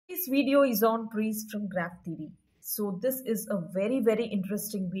This video is on trees from graph theory. So this is a very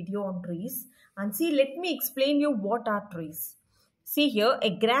interesting video on trees. And see, let me explain you what are trees. See here, a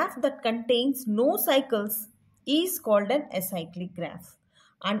graph that contains no cycles is called an acyclic graph.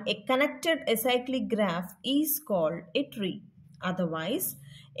 And a connected acyclic graph is called a tree. Otherwise,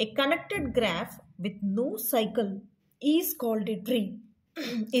 a connected graph with no cycle is called a tree.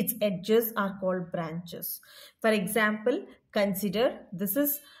 Its edges are called branches. For example, consider this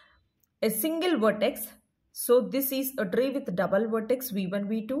is a single vertex. So this is a tree with double vertex v1,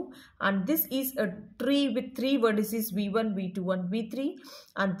 v2, and this is a tree with three vertices v1, v2 and v3,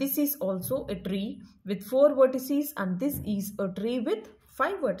 and this is also a tree with four vertices, and this is a tree with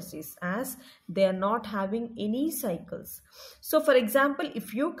five vertices, as they are not having any cycles. So for example,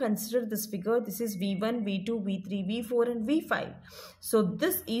 if you consider this figure, this is v1, v2, v3, v4 and v5. So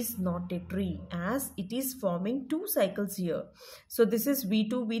this is not a tree, as it is forming two cycles here. So this is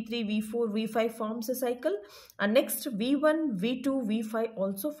v2, v3, v4, v5 forms a cycle, and next v1, v2, v5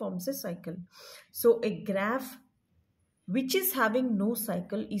 also forms a cycle. So a graph which is having no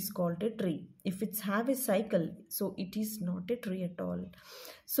cycle is called a tree. If it's have a cycle, so it is not a tree at all.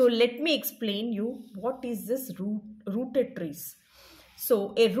 So let me explain you what is this rooted trees.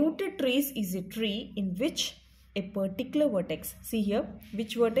 So a rooted trees is a tree in which a particular vertex, see here,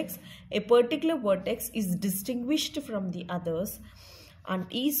 which vertex? A particular vertex is distinguished from the others and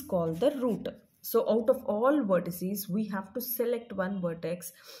is called the root. So out of all vertices, we have to select one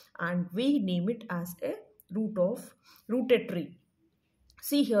vertex and we name it as a rooted tree.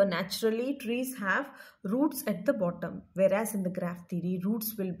 See here, naturally trees have roots at the bottom, whereas in the graph theory,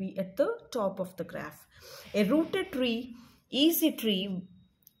 roots will be at the top of the graph. A rooted tree is a tree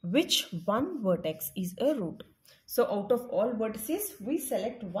which one vertex is a root. So out of all vertices, we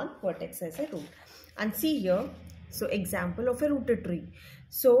select one vertex as a root. And see here, so example of a rooted tree.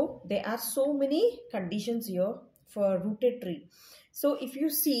 So there are so many conditions here for a rooted tree. So if you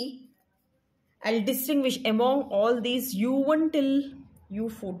see, I'll distinguish among all these u1 till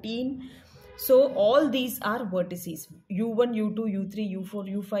u14. So all these are vertices. u1, u2, u3,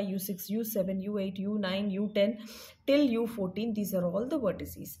 u4, u5, u6, u7, u8, u9, u10 till u14. These are all the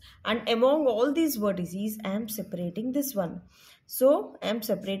vertices. And among all these vertices, I am separating this one. So I am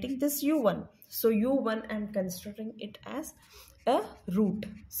separating this u1. So u1, I am considering it as a root.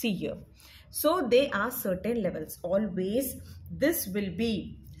 See here. So there are certain levels. Always this will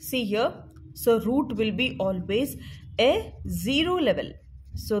be, see here. So root will be always a 0 level.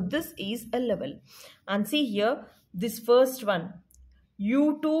 So this is a level. And see here, this first one,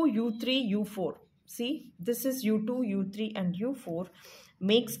 u2, u3, u4. See, this is u2, u3 and u4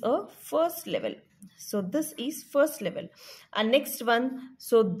 makes a first level. So this is first level. And next one,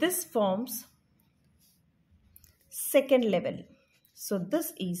 so this forms second level. So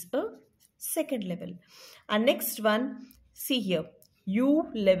this is a second level. And next one, see here,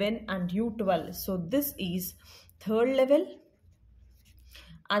 u11 and u12. So this is third level.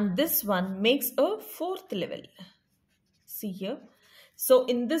 And this one makes a fourth level. See here. So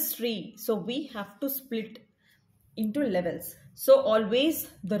in this tree, so we have to split into levels. So always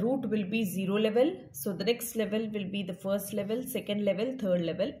the root will be 0 level. So the next level will be the first level, second level, third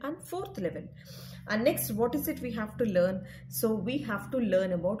level and fourth level. And next, what is it we have to learn? So we have to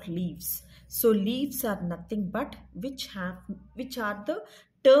learn about leaves. So leaves are nothing but which are the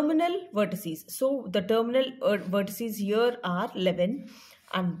terminal vertices. So the terminal vertices here are 11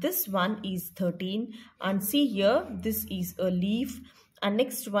 and this one is 13. And see here, this is a leaf. And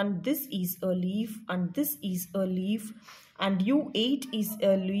next one, this is a leaf and this is a leaf. And u8 is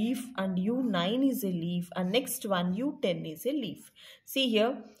a leaf and u9 is a leaf. And next one, u10 is a leaf. See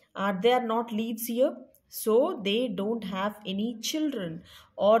here, are there not leaves here? So they don't have any children,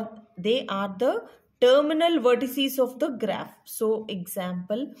 or they are the terminal vertices of the graph. So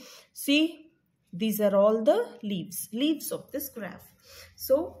example, see, these are all the leaves of this graph.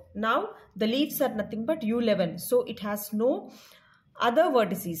 So now the leaves are nothing but u11. So it has no other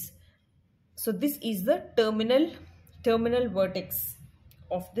vertices. So this is the terminal vertex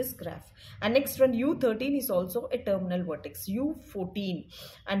of this graph. And next one, u13 is also a terminal vertex, u14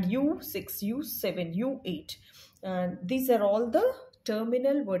 and u6, u7, u8. And these are all the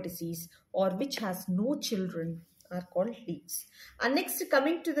terminal vertices or which has no children are called leaves. And next,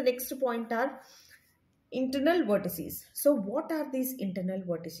 coming to the next point are internal vertices. So what are these internal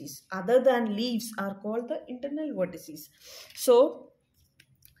vertices? Other than leaves are called the internal vertices. So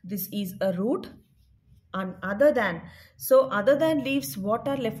this is a root. And other than leaves, what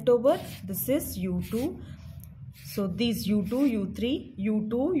are left over? This is u2. So these u2, u3,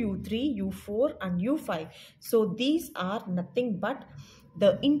 u4 and u5. So these are nothing but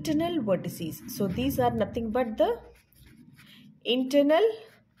the internal vertices. So these are nothing but the internal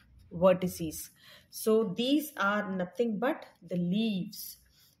vertices. So these are nothing but the leaves.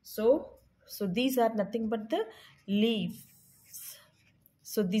 So these are nothing but the leaves.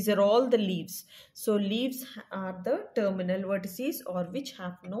 So these are all the leaves. So leaves are the terminal vertices or which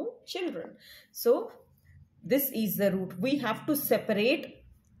have no children. So this is the root. We have to separate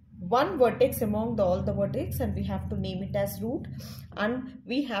one vertex among all the vertex and we have to name it as root, and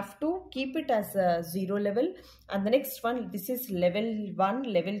we have to keep it as a 0 level, and the next one, this is level 1,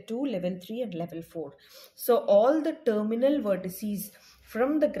 level 2, level 3 and level 4. So all the terminal vertices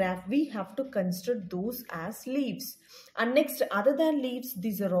from the graph we have to consider those as leaves. And next, other than leaves,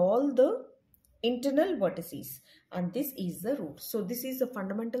 these are all the internal vertices and this is the root. So this is the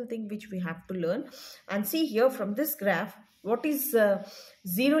fundamental thing which we have to learn. And see here from this graph, what is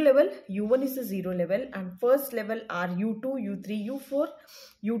 0 level? U1 is the 0 level and first level are U2, U3, U4,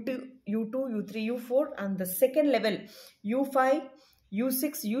 U2, U3, U4, and the second level U5,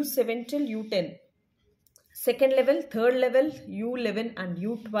 U6, U7 till U10. Second level, third level U11 and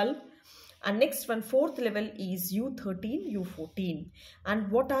U12. And next one, fourth level is U13, U14. And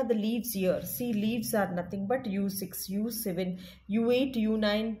what are the leaves here? See, leaves are nothing but U6, U7, U8,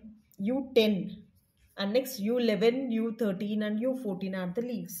 U9, U10. And next U11, U13 and U14 are the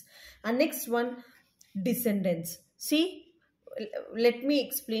leaves. And next one, descendants. See, let me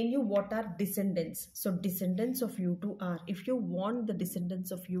explain you what are descendants. So descendants of U2 are, if you want the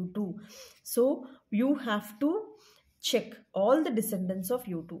descendants of U2, so you have to check all the descendants of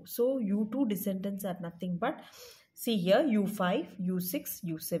U2. So U2 descendants are nothing but, see here, U5, U6,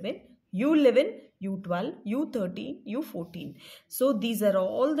 U7, U11, U12, U13, U14. So these are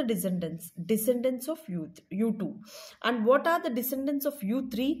all the descendants of U2. And what are the descendants of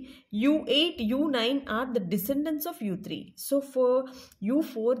U3? U8, U9 are the descendants of U3. So for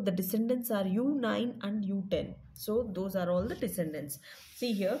U4, the descendants are U9 and U10. So those are all the descendants.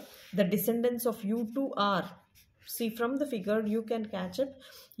 See here, the descendants of U2 are, see from the figure you can catch up,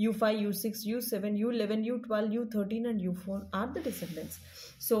 U5, U6, U7, U11, U12, U13 and U4 are the descendants.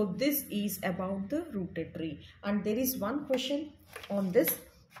 So this is about the rooted tree. And there is one question on this.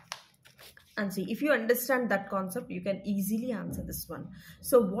 And see, if you understand that concept, you can easily answer this one.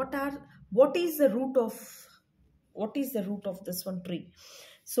 So what is the root of this one tree?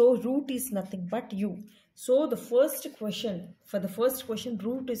 So root is nothing but U. So the first question,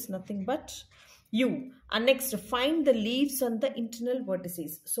 root is nothing but U. And next, find the leaves on the internal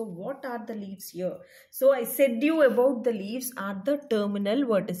vertices. So what are the leaves here? So I said you about the leaves are the terminal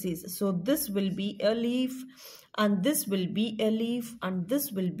vertices. So this will be a leaf, and this will be a leaf, and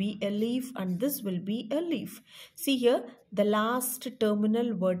this will be a leaf, and this will be a leaf. See here, the last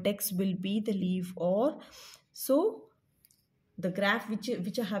terminal vertex will be the leaf, or so the graph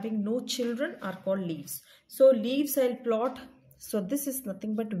which are having no children are called leaves. So leaves I'll plot. So this is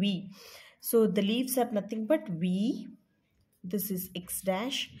nothing but V. So the leaves are nothing but V. This is X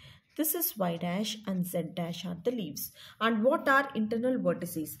dash, this is Y dash, and Z dash are the leaves. And what are internal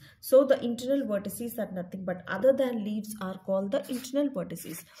vertices? So the internal vertices are nothing but, other than leaves, are called the internal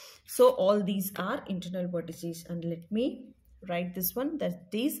vertices. So all these are internal vertices. And let me write this one, that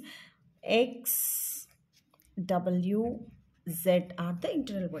is X, W, Z are the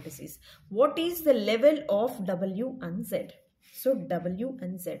internal vertices. What is the level of W and Z? So W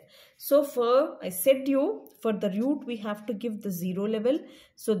and Z. So I said you, for the root we have to give the 0 level.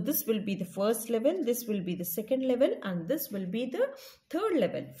 So this will be the first level, this will be the second level, and this will be the third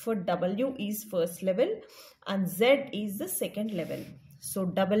level. For W is first level and Z is the second level. So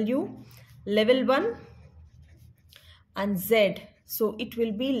W level 1 and Z, so it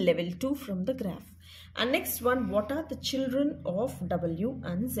will be level 2 from the graph. And next one, what are the children of W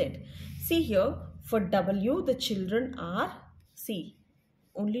and Z? See here, for W the children are, see,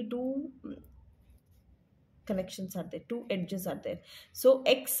 only two connections are there, two edges are there. So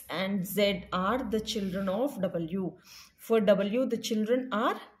X and Z are the children of W. For W the children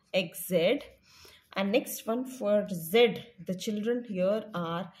are XZ. And next one, for Z the children here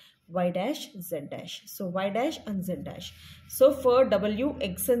are Y dash, Z dash. So Y dash and Z dash. So for W,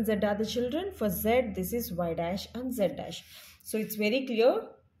 X and Z are the children. For Z, this is Y dash and Z dash. So it's very clear.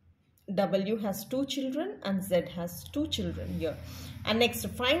 W has two children and Z has two children here. And next,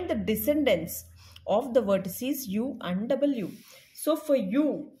 find the descendants of the vertices U and W. So for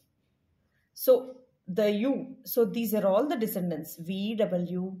U, so the U, so these are all the descendants, V,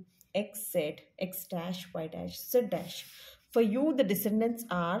 W, X, Z, X dash, Y dash, Z dash. For U, the descendants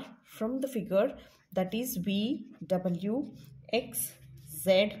are from the figure, that is V, W, X,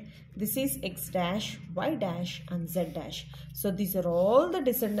 Z, this is X dash, Y dash and Z dash. So these are all the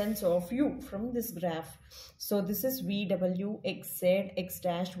descendants of U from this graph. So this is VW, XZ, X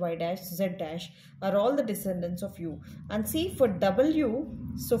dash, Y dash, Z dash are all the descendants of U. And see for W,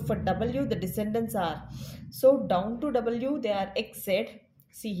 so for W the descendants are, so down to W they are XZ.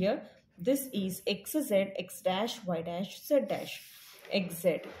 See here, this is XZ, X dash, Y dash, Z dash,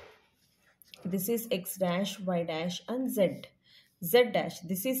 XZ. This is X dash, Y dash and Z. Z dash,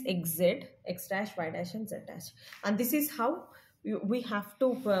 this is XZ, X dash, Y dash and Z dash. And this is how we have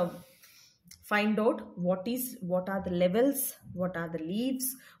to find out what are the levels, what are the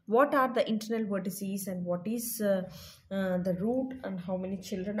leaves, what are the internal vertices, and what is the root, and how many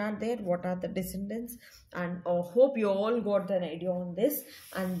children are there, what are the descendants. And hope you all got an idea on this.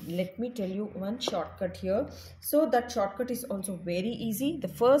 And let me tell you one shortcut here. So that shortcut is also very easy. The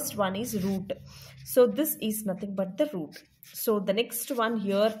first one is root. So this is nothing but the root. So the next one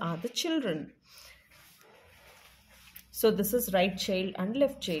here are the children. So this is right child and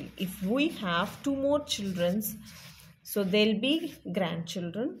left child. If we have two more children, so they'll be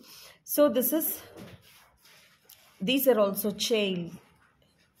grandchildren. So these are also child.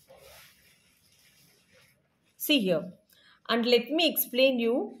 See here. And let me explain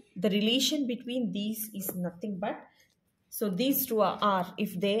you the relation between these is nothing but, so these two are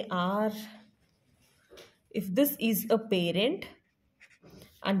if this is a parent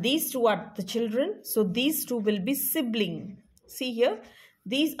and these two are the children, so these two will be sibling. See here,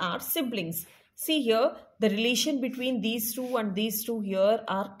 these are siblings. See here, the relation between these two and these two here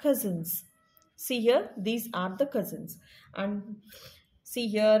are cousins. See here, these are the cousins. And see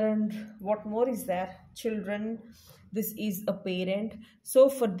here, and what more is there? Children, this is a parent. So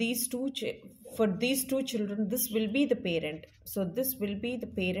for these two children, this will be the parent. So this will be the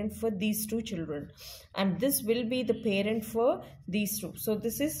parent for these two children, and this will be the parent for these two. So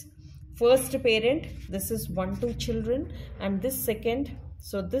this is first parent, this is 1, 2 children, and this second,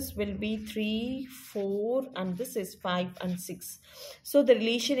 so this will be 3, 4, and this is 5 and 6. So the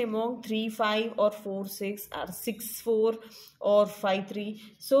relation among 3, 5 or 4, 6 or 6, 4 or 5, 3.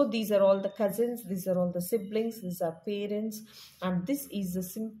 So these are all the cousins, these are all the siblings, these are parents. And this is a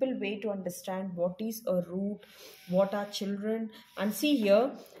simple way to understand what is a root, what are children. And see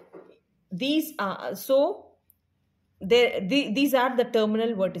here, these are, so these are the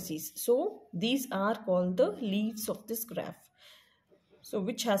terminal vertices. So these are called the leaves of this graph. So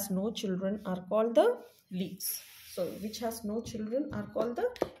which has no children are called the leaves. So which has no children are called the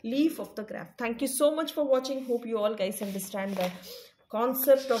leaf of the graph. Thank you so much for watching. Hope you all guys understand the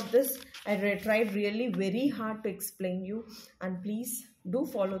concept of this. I tried really very hard to explain you. And please do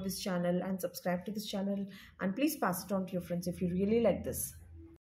follow this channel and subscribe to this channel. And please pass it on to your friends if you really like this.